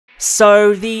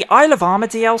So the Isle of Armor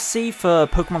DLC for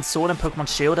Pokémon Sword and Pokémon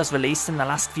Shield has released in the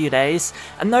last few days,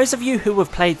 and those of you who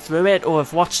have played through it or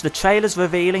have watched the trailers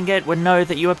revealing it would know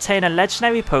that you obtain a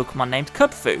legendary Pokémon named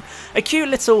Kubfu, a cute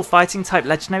little fighting type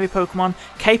legendary Pokémon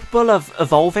capable of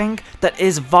evolving that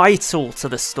is vital to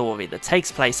the story that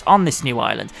takes place on this new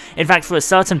island. In fact, for a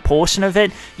certain portion of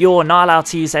it, you're not allowed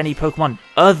to use any Pokémon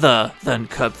other than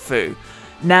Kubfu.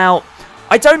 Now,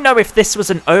 I don't know if this was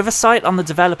an oversight on the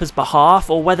developer's behalf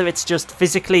or whether it's just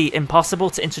physically impossible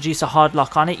to introduce a hard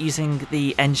lock on it using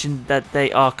the engine that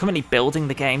they are currently building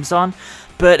the games on,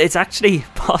 but it's actually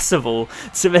possible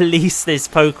to release this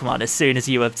Pokemon as soon as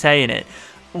you obtain it.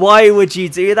 Why would you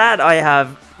do that? I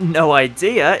have no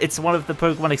idea. It's one of the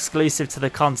Pokemon exclusive to the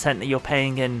content that you're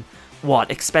paying in,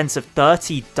 what, expensive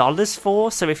 $30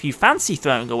 for? So if you fancy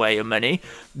throwing away your money,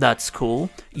 that's cool.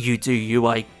 You do you,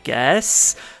 I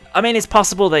guess. I mean, it's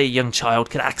possible that a young child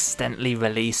could accidentally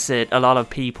release it. A lot of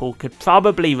people could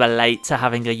probably relate to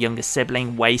having a younger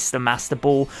sibling waste a Master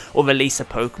Ball or release a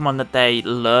Pokemon that they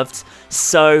loved.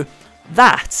 So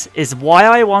that is why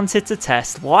I wanted to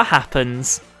test what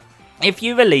happens if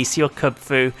you release your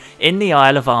Kubfu in the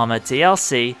Isle of Armor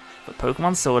DLC for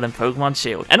Pokemon Sword and Pokemon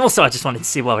Shield. And also I just wanted to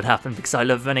see what would happen because I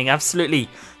love running absolutely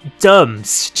dumb,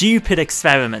 stupid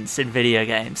experiments in video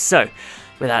games. So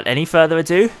without any further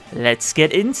ado, let's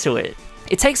get into it.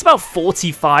 It takes about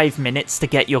 45 minutes to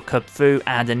get your Kubfu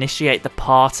and initiate the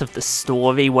part of the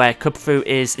story where Kubfu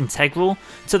is integral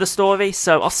to the story,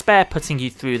 so I'll spare putting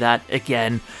you through that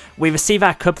again. We receive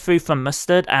our Kubfu from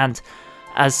Mustard, and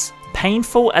as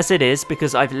painful as it is,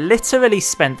 because I've literally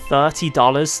spent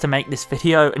 $30 to make this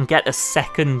video and get a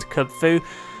second Kubfu,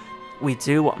 we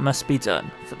do what must be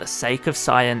done for the sake of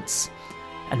science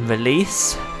and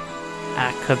release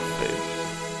our Kubfu.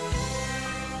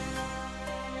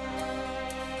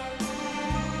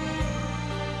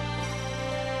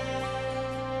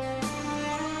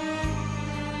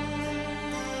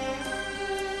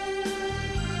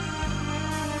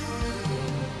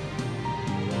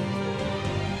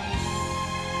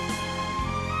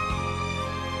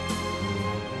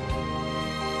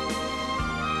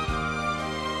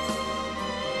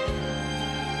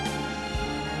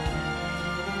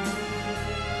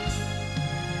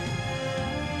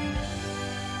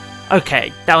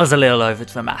 Okay, that was a little over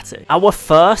dramatic. Our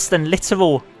first and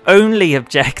literal only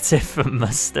objective from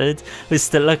Mustard was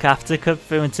to look after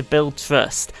Kubfu and to build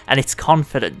trust and its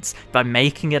confidence by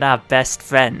making it our best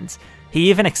friend. He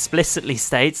even explicitly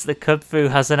states that Kubfu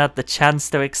hasn't had the chance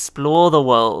to explore the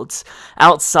world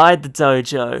outside the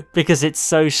dojo because it's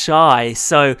so shy,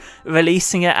 so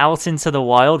releasing it out into the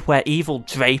wild where evil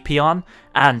Drapion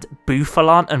and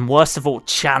Bufalon and worst of all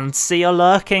Chansey are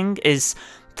lurking is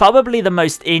probably the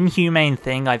most inhumane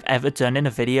thing I've ever done in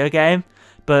a video game,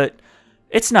 but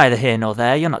it's neither here nor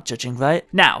there, you're not judging, right?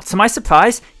 Now, to my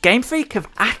surprise, Game Freak have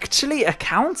actually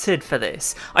accounted for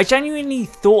this. I genuinely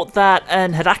thought that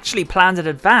and had actually planned in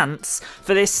advance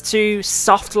for this to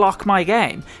soft lock my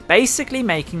game, basically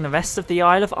making the rest of the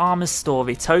Isle of Armor's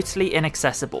story totally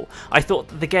inaccessible. I thought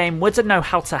that the game wouldn't know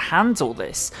how to handle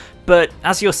this, but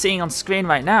as you're seeing on screen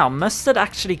right now, Mustard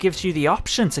actually gives you the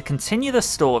option to continue the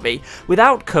story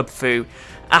without Kubfu,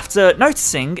 after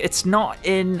noticing it's not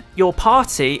in your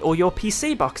party or your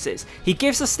PC boxes. He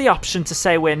gives us the option to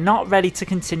say we're not ready to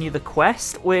continue the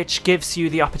quest, which gives you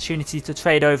the opportunity to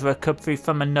trade over a Kubfu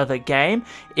from another game,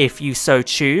 if you so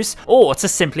choose, or to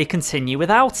simply continue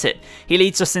without it. He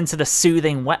leads us into the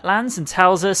soothing wetlands and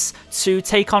tells us to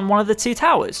take on one of the two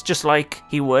towers, just like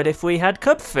he would if we had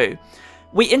Kubfu.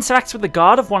 We interact with the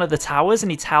guard of one of the towers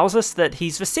and he tells us that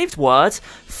he's received word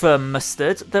from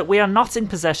Mustard that we are not in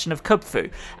possession of Kubfu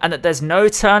and that there's no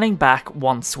turning back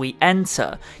once we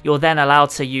enter. You're then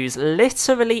allowed to use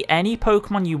literally any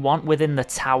Pokemon you want within the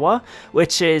tower,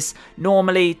 which is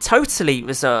normally totally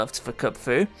reserved for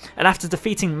Kubfu. And after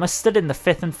defeating Mustard in the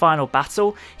 5th and final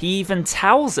battle, he even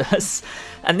tells us,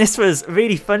 and this was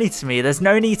really funny to me, there's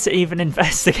no need to even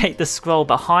investigate the scroll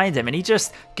behind him and he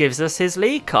just gives us his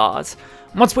lead card.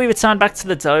 Once we returned back to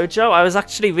the dojo, I was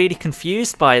actually really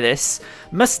confused by this.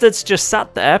 Mustard's just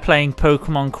sat there playing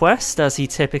Pokemon Quest, as he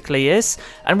typically is,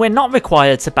 and we're not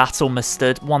required to battle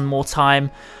Mustard one more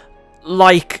time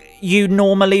like you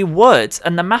normally would,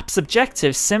 and the map's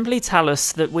objectives simply tell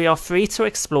us that we are free to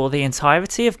explore the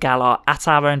entirety of Galar at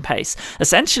our own pace,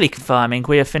 essentially confirming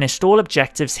we have finished all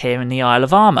objectives here in the Isle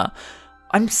of Armor.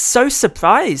 I'm so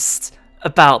surprised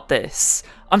about this.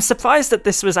 I'm surprised that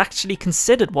this was actually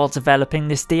considered while developing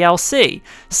this DLC.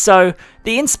 So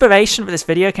the inspiration for this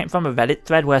video came from a Reddit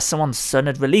thread where someone's son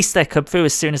had released their Kubfu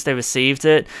as soon as they received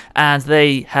it, and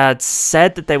they had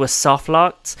said that they were soft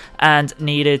locked and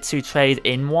needed to trade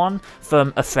in one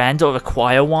from a friend or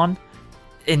acquire one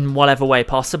in whatever way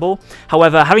possible.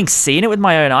 However, having seen it with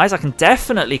my own eyes, I can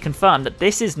definitely confirm that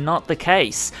this is not the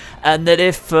case, and that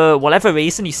if for whatever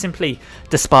reason you simply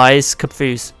despise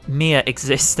Kubfu's mere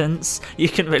existence, you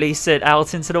can release it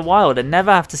out into the wild and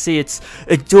never have to see its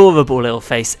adorable little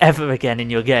face ever again in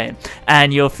your game,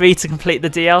 and you're free to complete the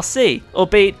DLC,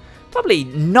 albeit probably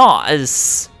not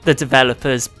as the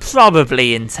developers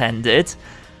probably intended.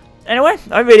 Anyway,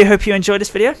 I really hope you enjoyed this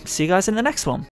video. See you guys in the next one.